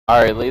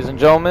Alright, ladies and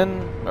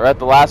gentlemen, we're at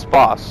the last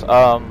boss.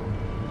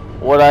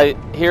 What I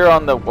hear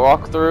on the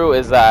walkthrough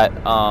is that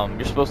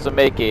you're supposed to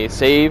make a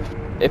save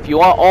if you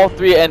want all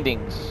three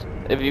endings.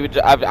 If you,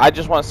 I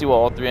just want to see what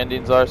all three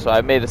endings are, so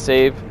I made a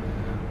save.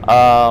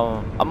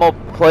 I'm gonna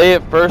play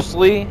it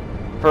firstly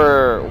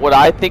for what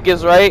I think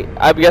is right.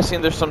 I'm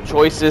guessing there's some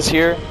choices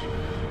here,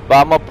 but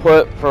I'm gonna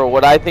put for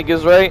what I think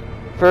is right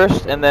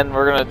first, and then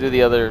we're gonna do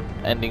the other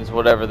endings,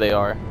 whatever they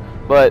are.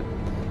 But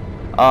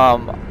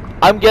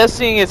I'm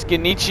guessing it's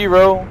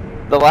Genichiro,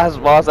 the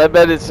last boss. I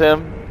bet it's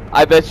him.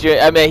 I bet you.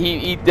 I mean,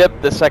 he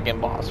dipped the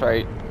second boss,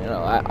 right? You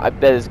know, I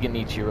bet it's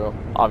Genichiro,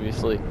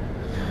 obviously.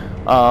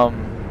 But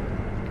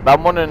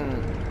I'm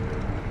wondering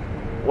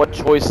what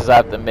choices I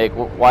have to make.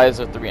 Why is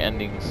there 3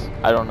 endings?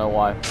 I don't know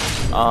why.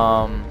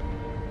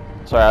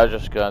 Sorry,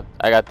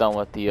 I got done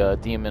with the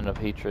demon of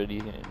hatred,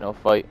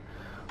 fight.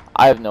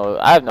 I have no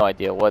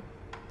idea what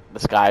the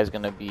sky is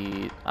gonna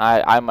be.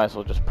 I might as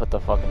well just put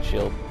the fucking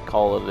shield,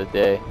 call it a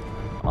day.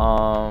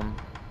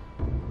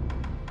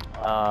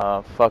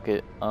 Fuck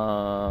it.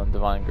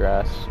 Divine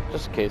grass,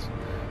 just in case.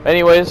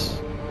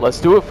 Anyways, let's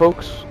do it,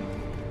 folks.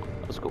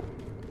 Let's go.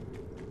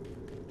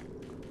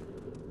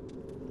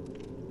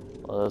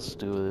 Let's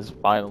do this.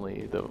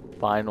 Finally, the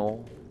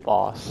final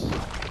boss.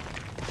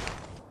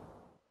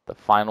 The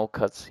final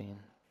cutscene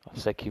of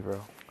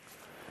Sekiro.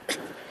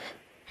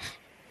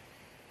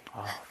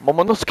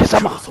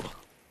 Momonosuke-sama!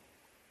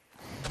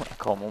 I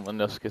call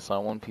Momonosuke-sama,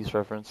 One Piece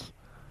reference.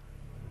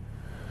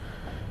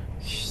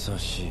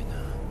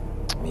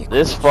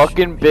 This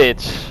fucking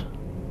bitch.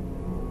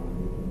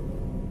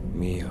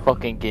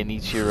 Fucking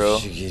Genichiro.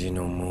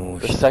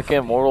 The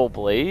second mortal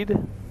blade?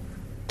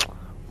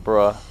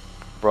 Bruh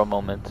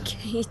moment.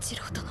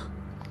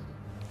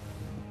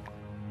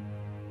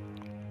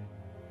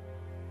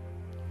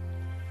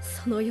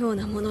 そのよう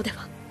なもので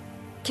は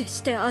決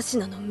してアシ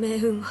ナの命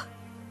運は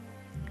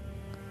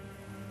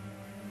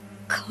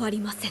変わり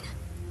ません。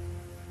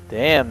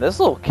 Damn, this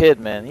little kid,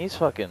 man, he's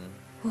fucking.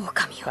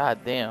 狼よ。 God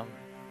damn.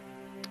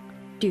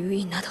 流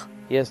因など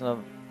He has no.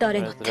 誰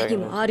の手に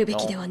もあるべ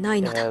きではな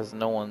いのだ。 He has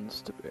no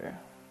one's to bear.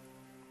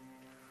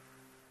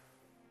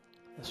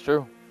 It's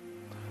true.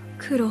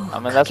 I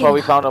mean, that's why we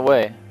found a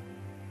way.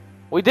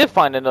 We did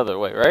find another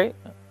way, right?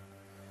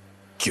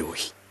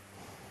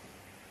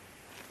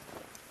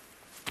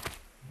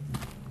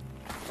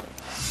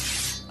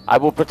 I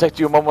will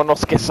protect you,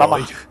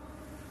 Momonosuke-sama.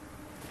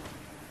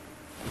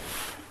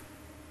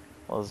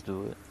 Let's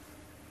do it.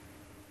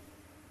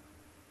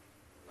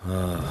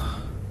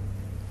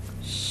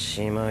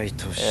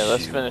 Yeah,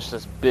 let's finish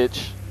this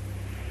bitch.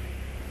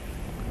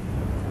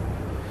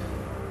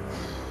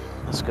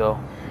 Let's go.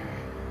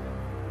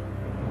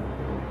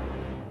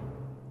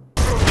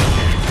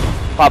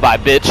 Bye-bye,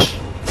 bitch.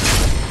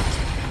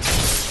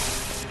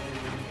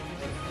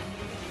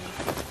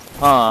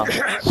 Huh.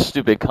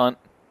 Stupid cunt.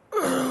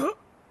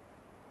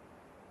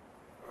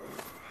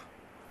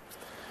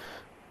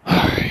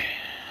 Alright.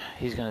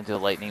 He's gonna do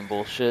lightning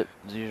bullshit,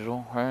 as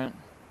usual, right?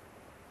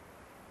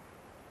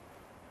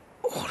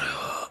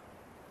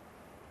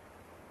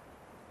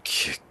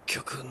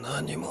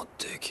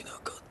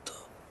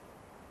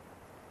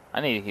 I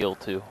need to heal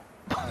too.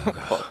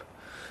 Fuck.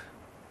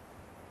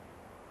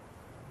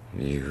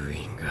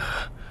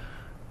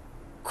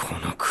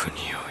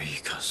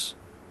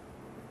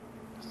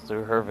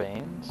 Through her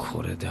veins?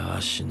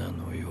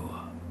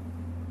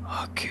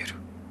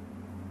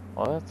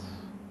 What?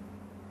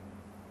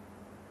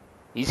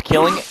 He's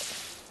killing it?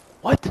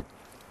 What?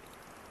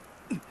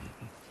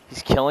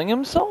 He's killing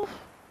himself?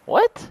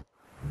 What?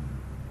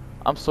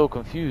 I'm so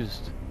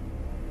confused.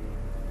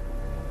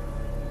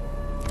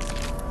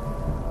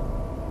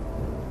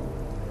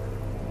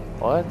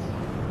 What?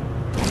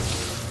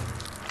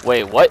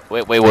 Wait, what?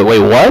 Wait,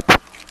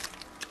 what?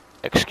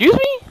 Excuse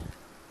me?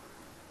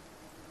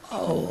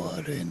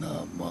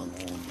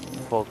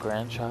 Full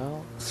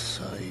grandchild?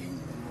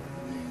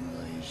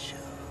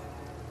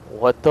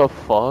 What the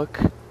fuck?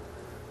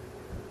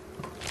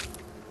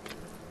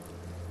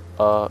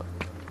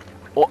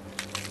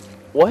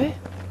 What?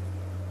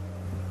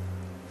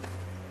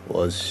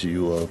 Turn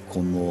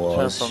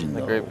from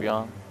the great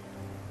beyond.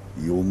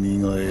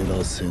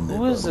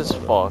 Who is this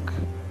fuck?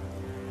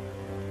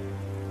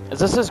 Is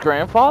this his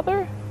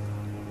grandfather?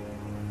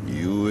 Is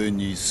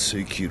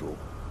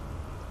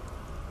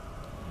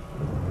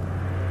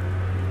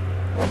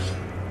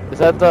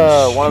that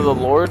the one of the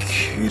lords?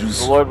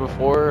 The lord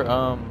before?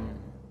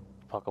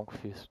 Fuck, I'm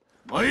confused.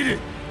 I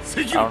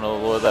don't know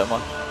the lord that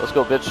much. Let's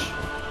go, bitch.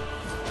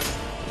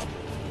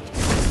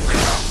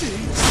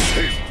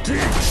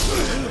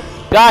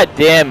 God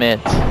damn it.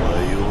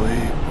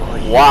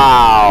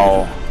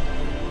 Wow.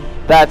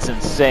 That's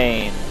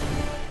insane.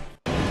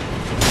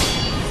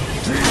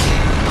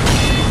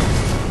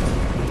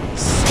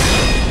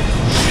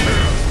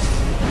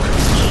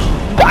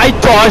 I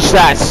dodged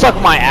that!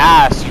 Suck my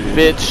ass, you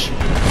bitch!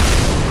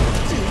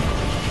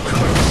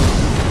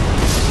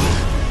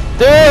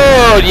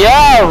 Dude,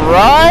 yeah,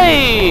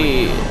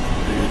 right!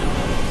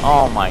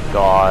 Oh my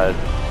god.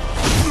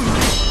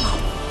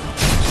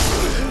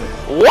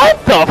 What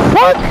the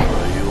fuck?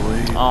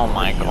 Oh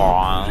my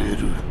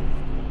god.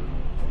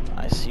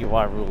 I see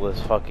why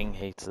Rulus fucking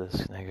hates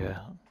this nigga.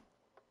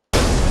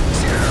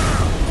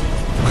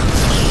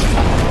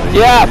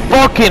 Yeah,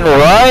 fucking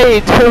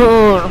right, dude.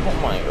 Oh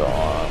my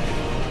god.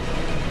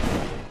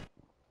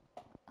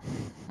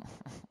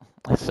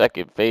 The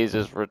second phase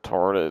is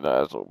retarded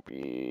as will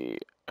be.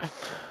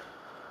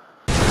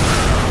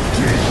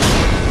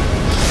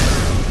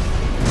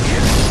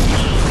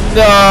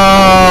 No,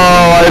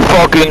 I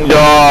fucking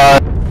died.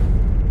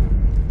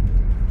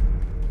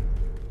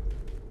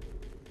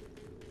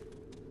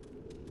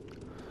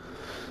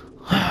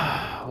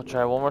 I'll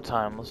try one more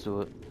time. Let's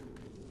do it.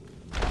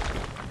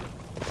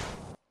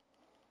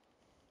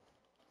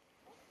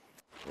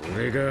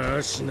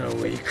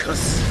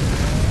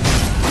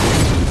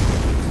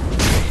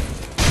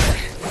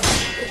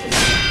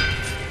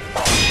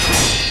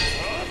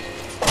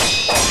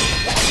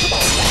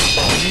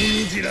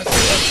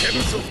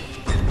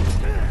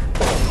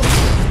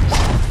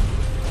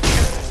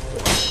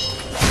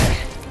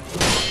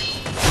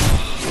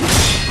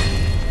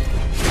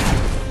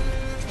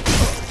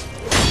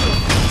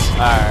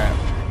 Alright.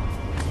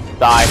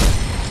 Die.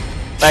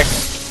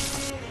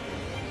 Next.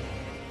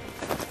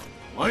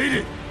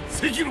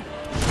 Sekiro.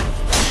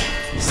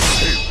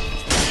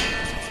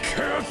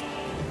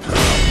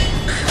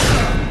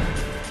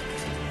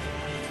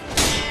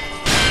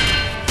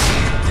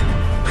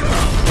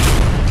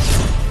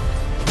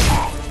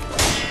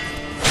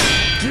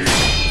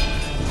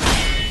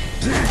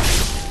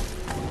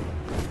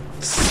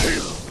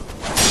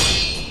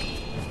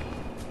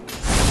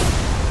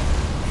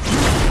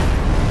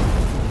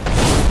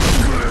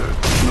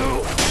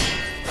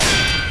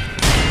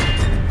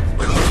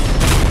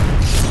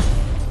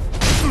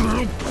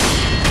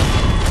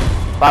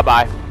 Bye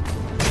bye.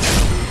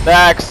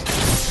 Next.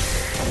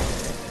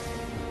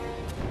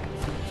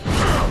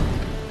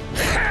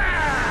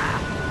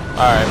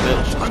 Alright,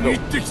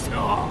 bitch. Let's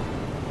go.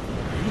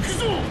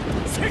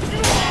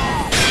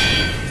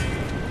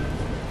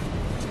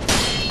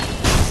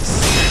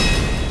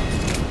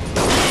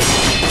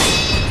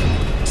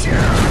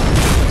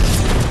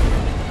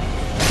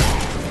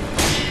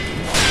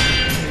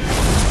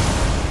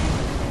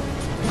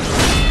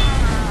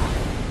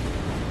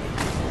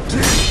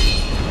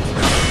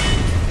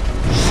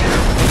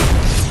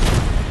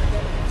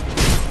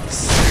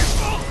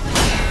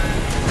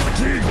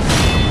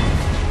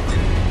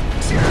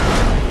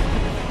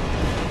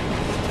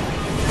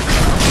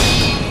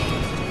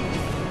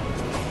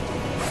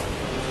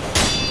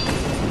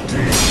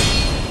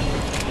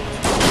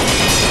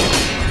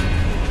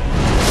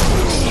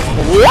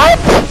 What?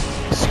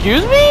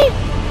 Excuse me?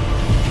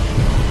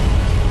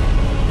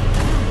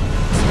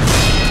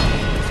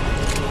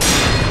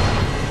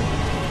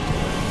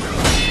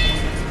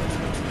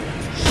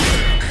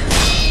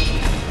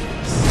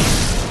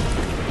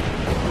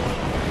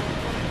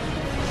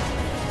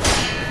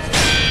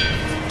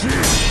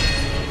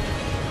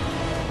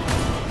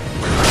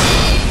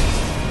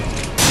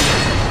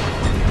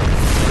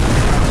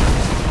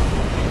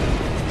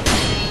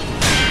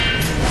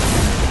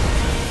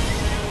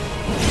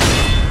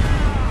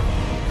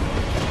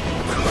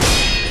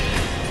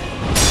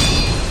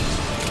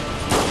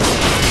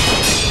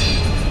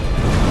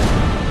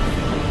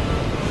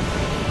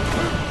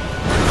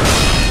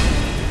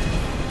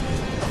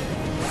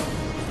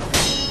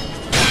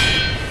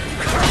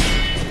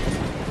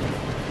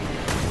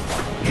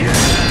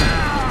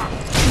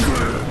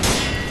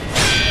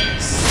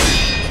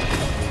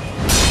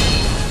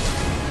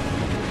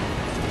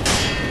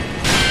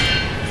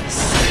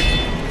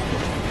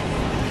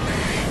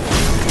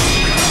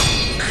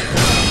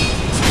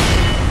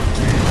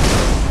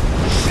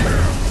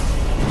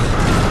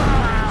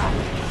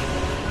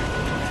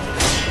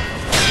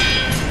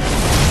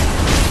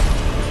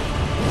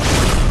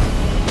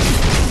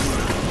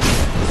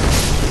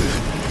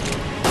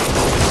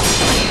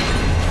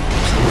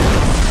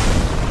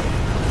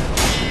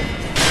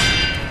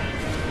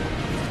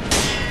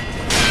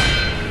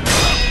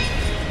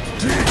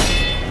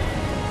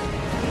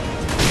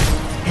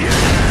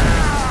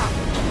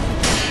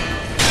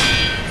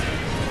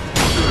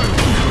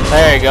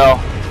 There you go.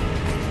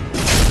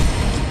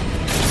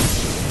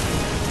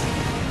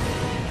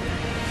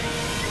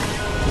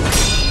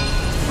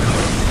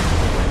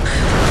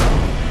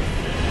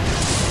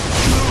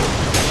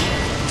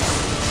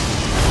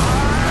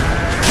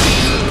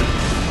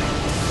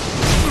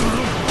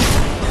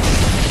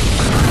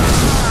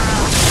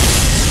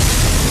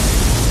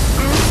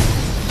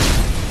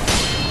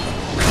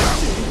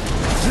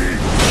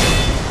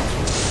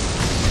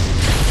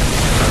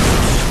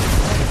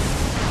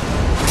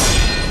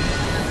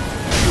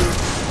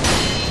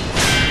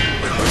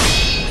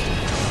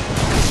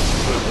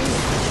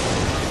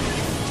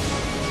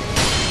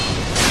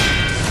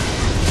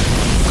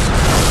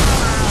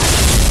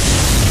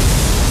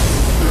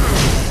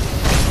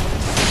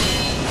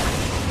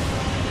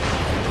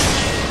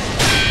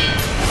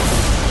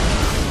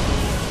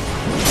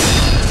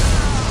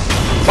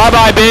 Bye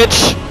bye,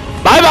 bitch.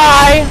 Bye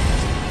bye.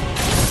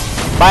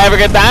 Bye, have a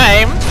good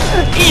time.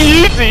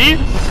 Easy!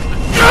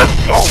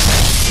 Oh,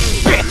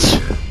 bitch!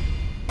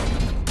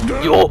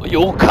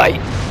 Yokai!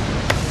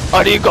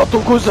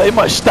 Arigatou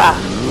gozaimashita!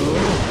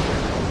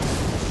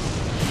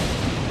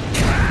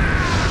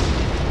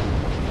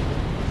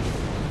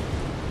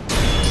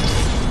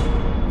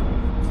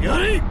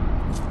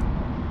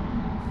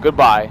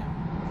 Goodbye.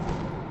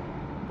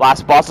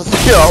 Last boss is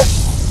Sekiro.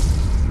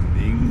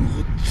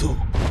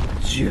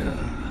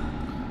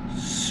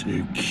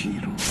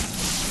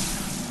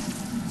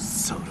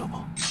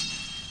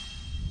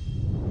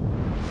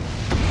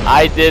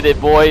 I did it,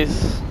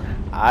 boys.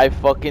 I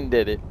fucking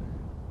did it.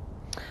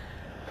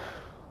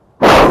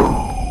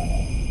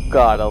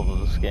 God, I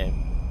love this game.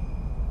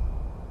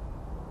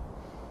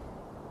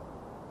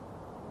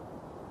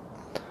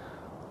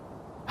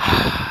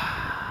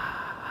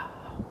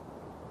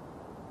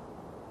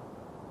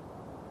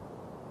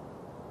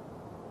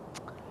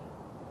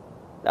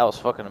 That was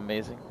fucking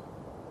amazing.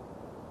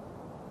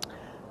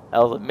 That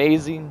was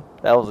amazing.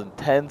 That was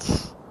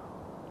intense.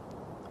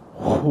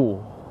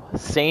 Whew.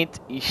 Saint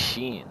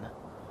Isshin.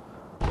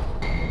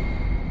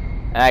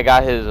 And I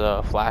got his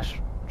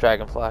flash,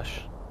 dragon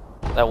flash.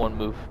 That one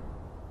move.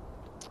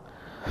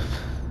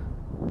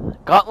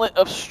 Gauntlet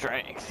of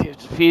Strength. You've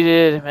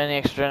defeated many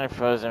external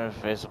foes in the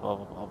face of blah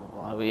blah blah blah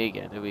blah. We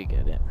get it, we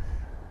get it.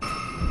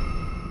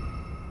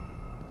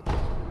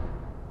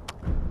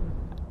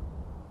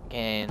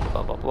 Gain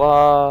blah blah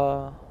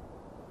blah.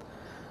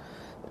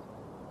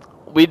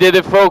 We did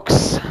it,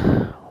 folks.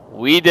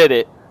 We did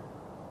it.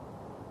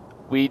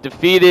 We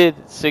defeated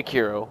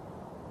Sekiro.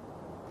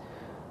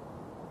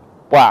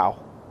 Wow.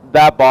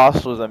 That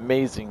boss was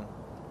amazing.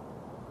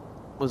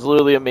 Was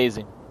literally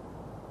amazing.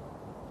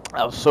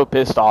 I was so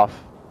pissed off.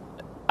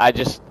 I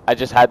just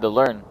had to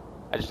learn.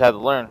 I just had to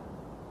learn.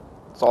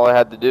 That's all I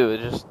had to do.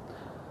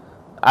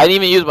 I didn't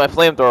even use my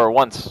flamethrower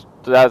once.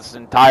 So that's the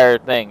entire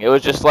thing. It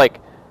was just like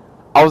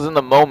I was in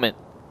the moment.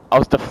 I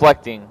was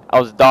deflecting.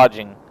 I was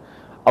dodging.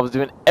 I was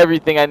doing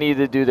everything I needed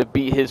to do to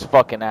beat his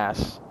fucking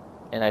ass.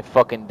 And I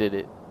fucking did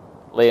it.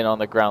 Laying on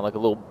the ground like a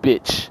little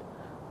bitch.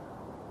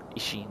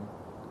 Isshin.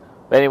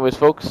 But anyways,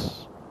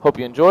 folks, hope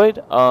you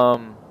enjoyed.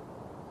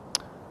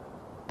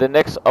 The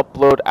next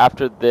upload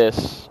after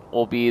this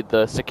will be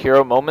the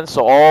Sekiro moments.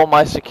 So all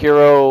my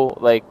Sekiro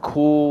like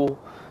cool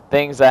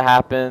things that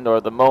happened,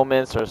 or the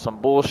moments, or some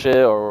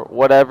bullshit, or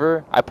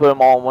whatever, I put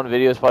them all in one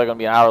video. It's probably gonna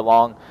be an hour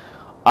long.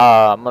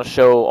 I'm gonna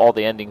show all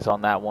the endings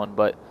on that one,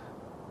 but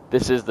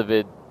this is the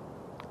vid.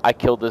 I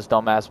killed this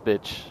dumbass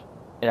bitch,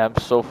 and I'm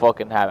so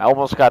fucking happy. I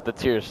almost got the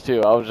tears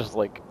too. I was just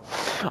like,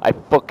 I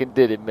fucking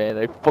did it, man.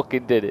 I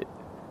fucking did it.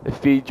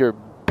 Feed your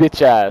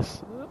bitch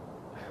ass.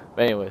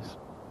 But anyways,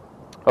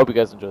 hope you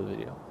guys enjoyed the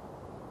video.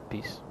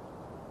 Peace.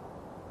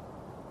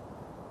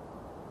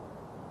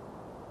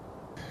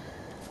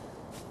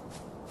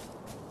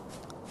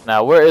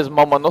 Now, where is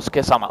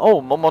Momonosuke-sama?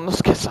 Oh,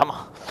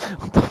 Momonosuke-sama.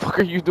 What the fuck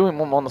are you doing,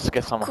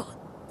 Momonosuke-sama?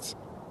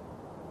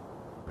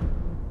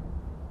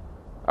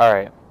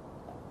 Alright.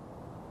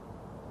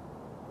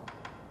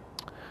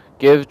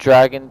 Give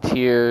dragon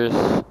tears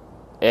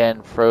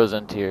and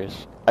frozen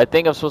tears. I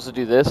think I'm supposed to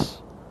do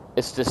this.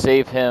 It's to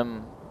save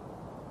him.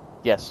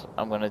 Yes,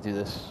 I'm gonna do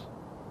this.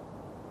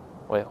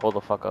 Wait, hold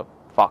the fuck up.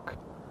 Fuck.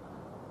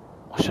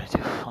 What should I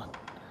do?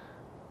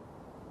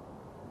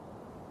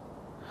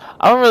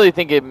 I don't really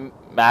think it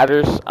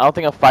matters. I don't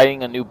think I'm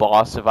fighting a new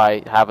boss if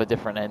I have a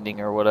different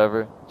ending or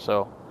whatever.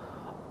 So,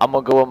 I'm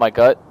gonna go with my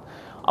gut.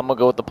 I'm gonna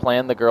go with the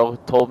plan the girl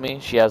told me.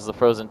 She has the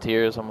frozen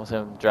tears. I'm gonna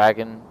say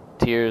dragon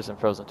tears and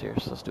frozen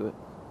tears. Let's do it.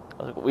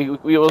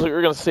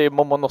 We're gonna say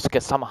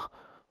Momonosuke-sama.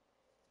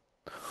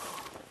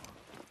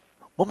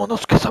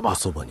 Momonosuke-sama.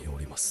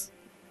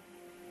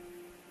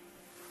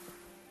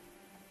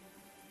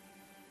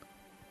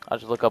 I'll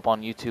just look up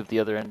on YouTube the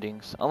other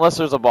endings. Unless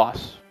there's a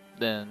boss,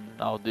 then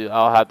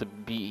I'll have to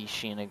beat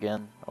Isshin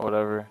again or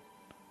whatever.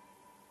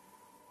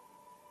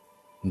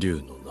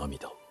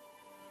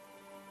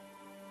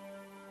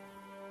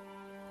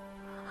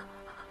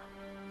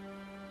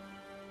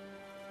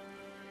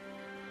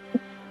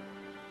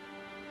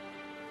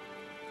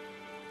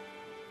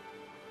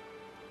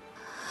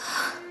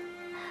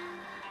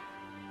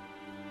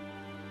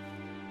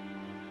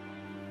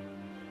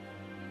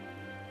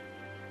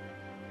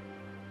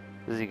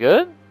 Is he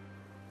good?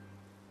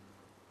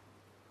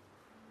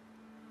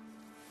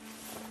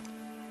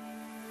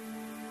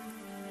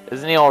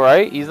 Isn't he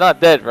alright? He's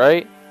not dead,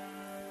 right?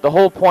 The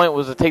whole point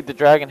was to take the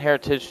dragon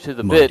heritage to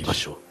the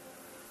bitch.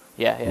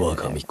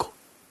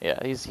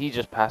 Yeah, he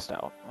just passed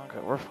out. Okay,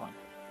 we're fine.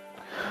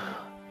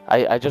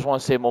 I just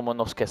want to say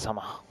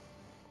Momonosuke-sama.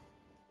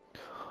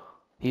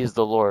 He is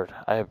the Lord.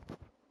 I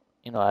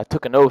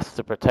took an oath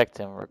to protect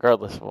him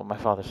regardless of what my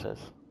father says.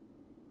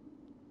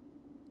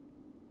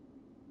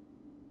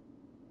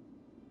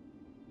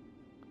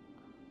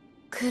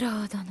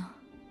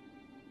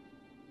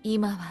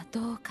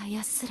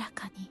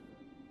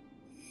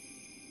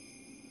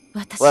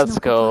 Let's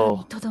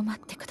go.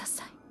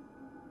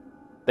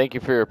 Thank you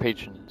for your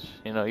patronage.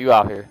 You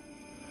out here.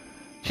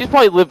 She's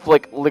probably lived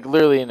like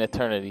literally an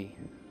eternity.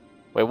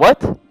 Wait, what?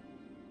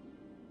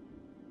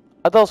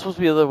 I thought it was supposed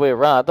to be the other way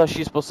around. I thought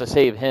she's supposed to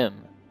save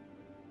him.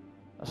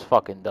 That's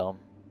fucking dumb.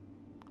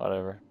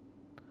 Whatever.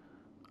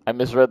 I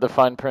misread the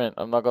fine print.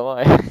 I'm not gonna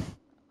lie.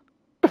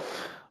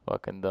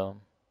 Fucking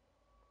dumb.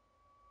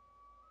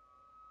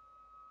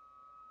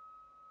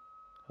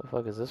 Who the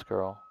fuck is this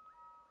girl?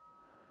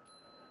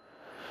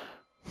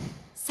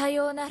 さ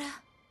ようなら、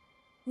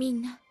み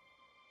んな。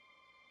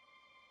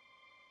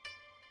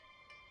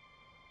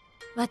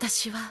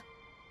私は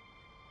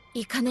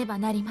行かねば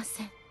なりま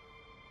せん。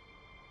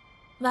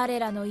我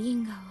らの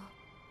因果を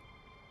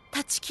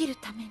断ち切る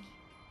ために。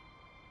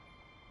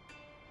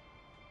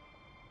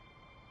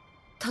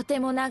とて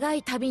も長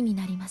い旅に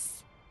なりま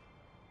す。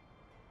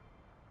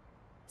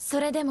そ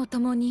れでも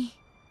共に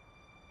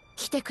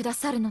来てくだ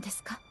さるので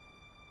すか？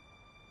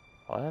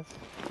 What?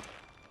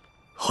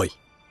 はい。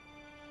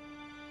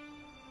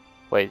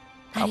 Wait,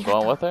 I'm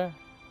going with her?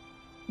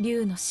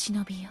 竜の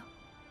忍びよ。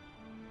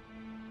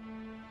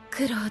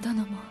九郎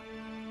殿も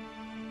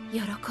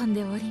喜ん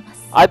でおりま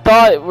す。I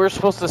thought we were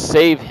supposed to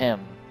save him.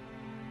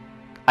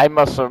 I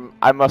must have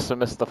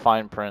missed the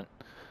fine print.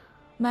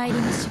 参り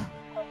ましょ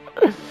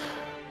う。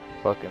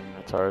Fucking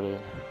retarded.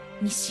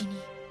 西に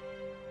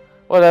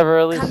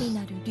Whatever, at 神 least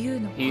なる竜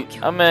の故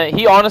郷。I mean,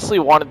 he honestly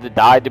wanted to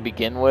die to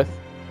begin with.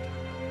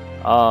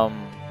 I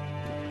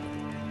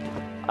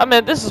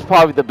mean, this is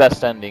probably the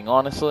best ending,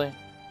 honestly.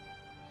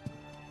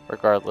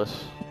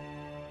 Regardless.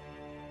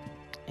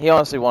 He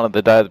honestly wanted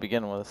to die to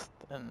begin with,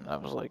 and I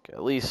was like,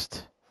 at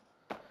least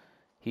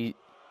he's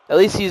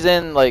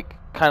in like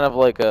kind of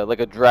like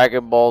a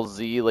Dragon Ball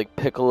Z like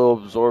Piccolo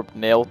absorbed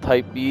nail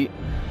type beat.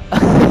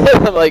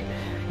 Like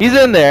he's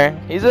in there.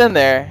 He's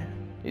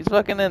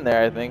fucking in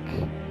there, I think.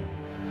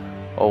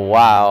 Oh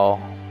wow.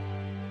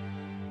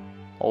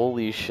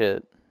 Holy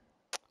shit.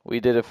 We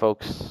did it,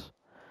 folks.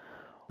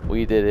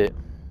 We did it.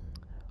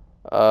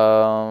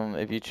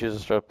 If you choose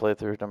to start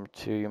playthrough number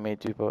 2, you may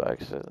do both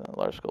access and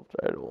large sculptor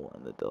idol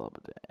and the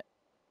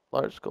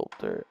large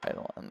sculptor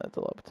idol and the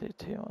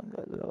dilapidate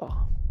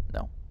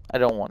No, I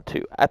don't want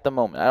to at the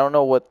moment. I don't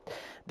know what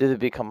did it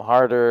become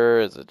harder.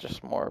 Is it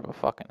just more of a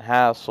fucking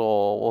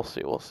hassle? We'll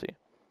see.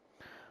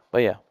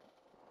 But yeah,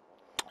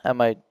 I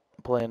might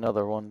play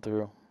another one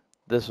through.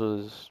 This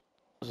was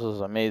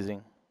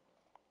amazing.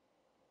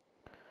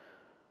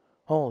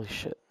 Holy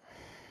shit.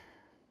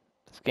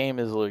 This game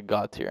is literally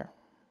god tier.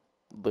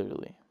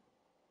 Literally.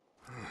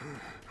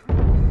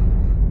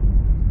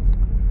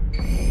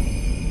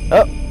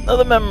 Oh,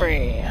 another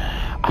memory.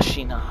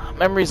 Ashina.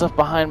 Memories left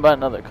behind by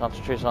another.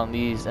 Concentrates on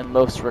these and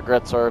most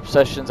regrets our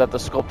obsessions at the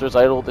sculptor's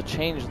idol to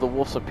change the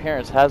wolf's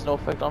appearance has no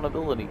effect on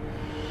ability.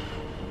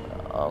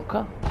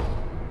 Okay.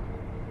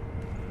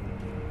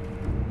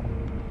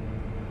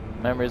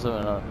 Memories of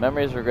another.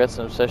 Memories, regrets,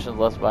 and obsessions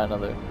left by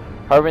another.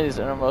 Harboring these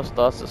innermost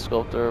thoughts, the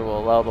sculptor will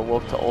allow the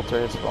wolf to alter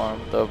his form.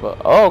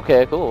 Oh,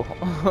 okay, cool.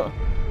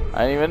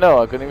 I didn't even know.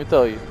 I couldn't even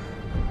tell you.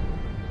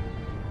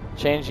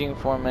 Changing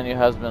form menu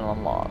has been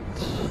unlocked.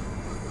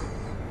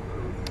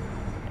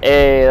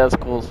 Hey, that's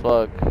cool as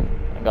fuck.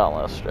 I got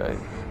last strike.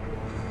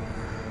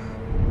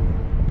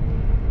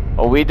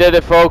 Oh, we did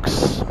it,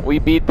 folks. We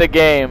beat the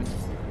game.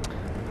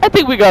 I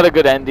think we got a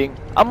good ending.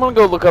 I'm gonna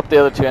go look up the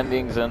other 2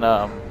 endings and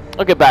I'll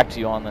get back to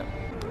you on that.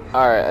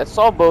 Alright, I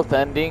saw both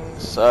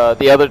endings,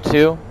 the other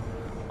 2.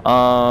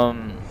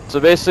 So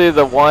basically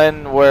the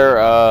one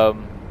where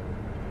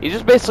he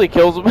just basically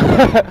kills him.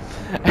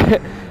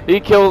 he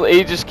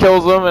just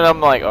kills him and I'm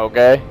like,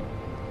 okay.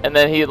 And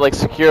then he like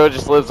Sekiro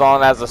just lives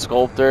on as a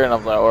sculptor and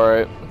I'm like,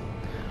 alright.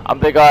 I'm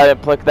thinking I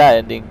didn't pick that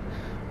ending.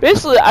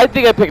 Basically I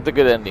think I picked a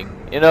good ending.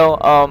 You know,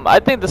 I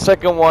think the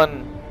second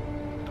one,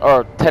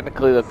 or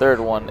technically the third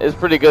one, is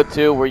pretty good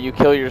too, where you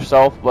kill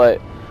yourself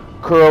but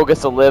Kuro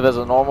gets to live as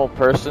a normal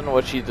person,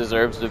 which he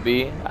deserves to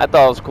be. I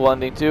thought it was a cool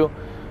ending too.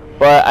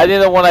 But I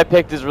think the one I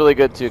picked is really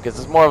good too, because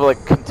it's more of like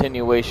a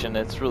continuation.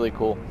 It's really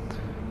cool.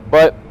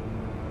 But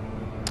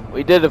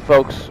we did it,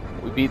 folks.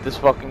 We beat this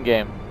fucking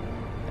game.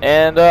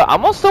 And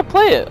I'm gonna still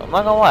play it. I'm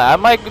not gonna lie. I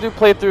might do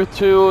playthrough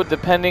 2,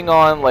 depending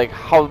on like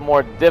how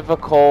more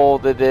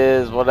difficult it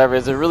is, whatever.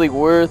 Is it really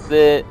worth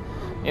it?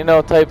 You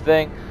know, type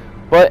thing.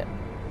 But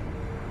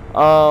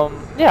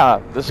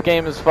yeah, this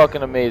game is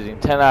fucking amazing.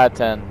 10 out of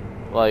 10.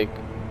 Like,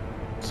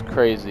 it's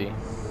crazy.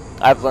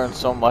 I've learned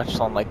so much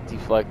on like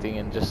deflecting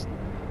and just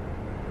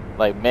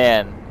like,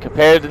 man,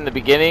 compared in the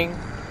beginning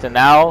to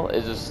now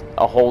is just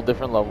a whole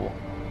different level,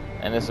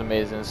 and it's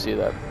amazing to see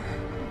that.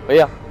 But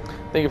yeah,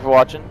 thank you for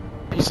watching.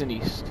 Peace and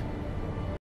East.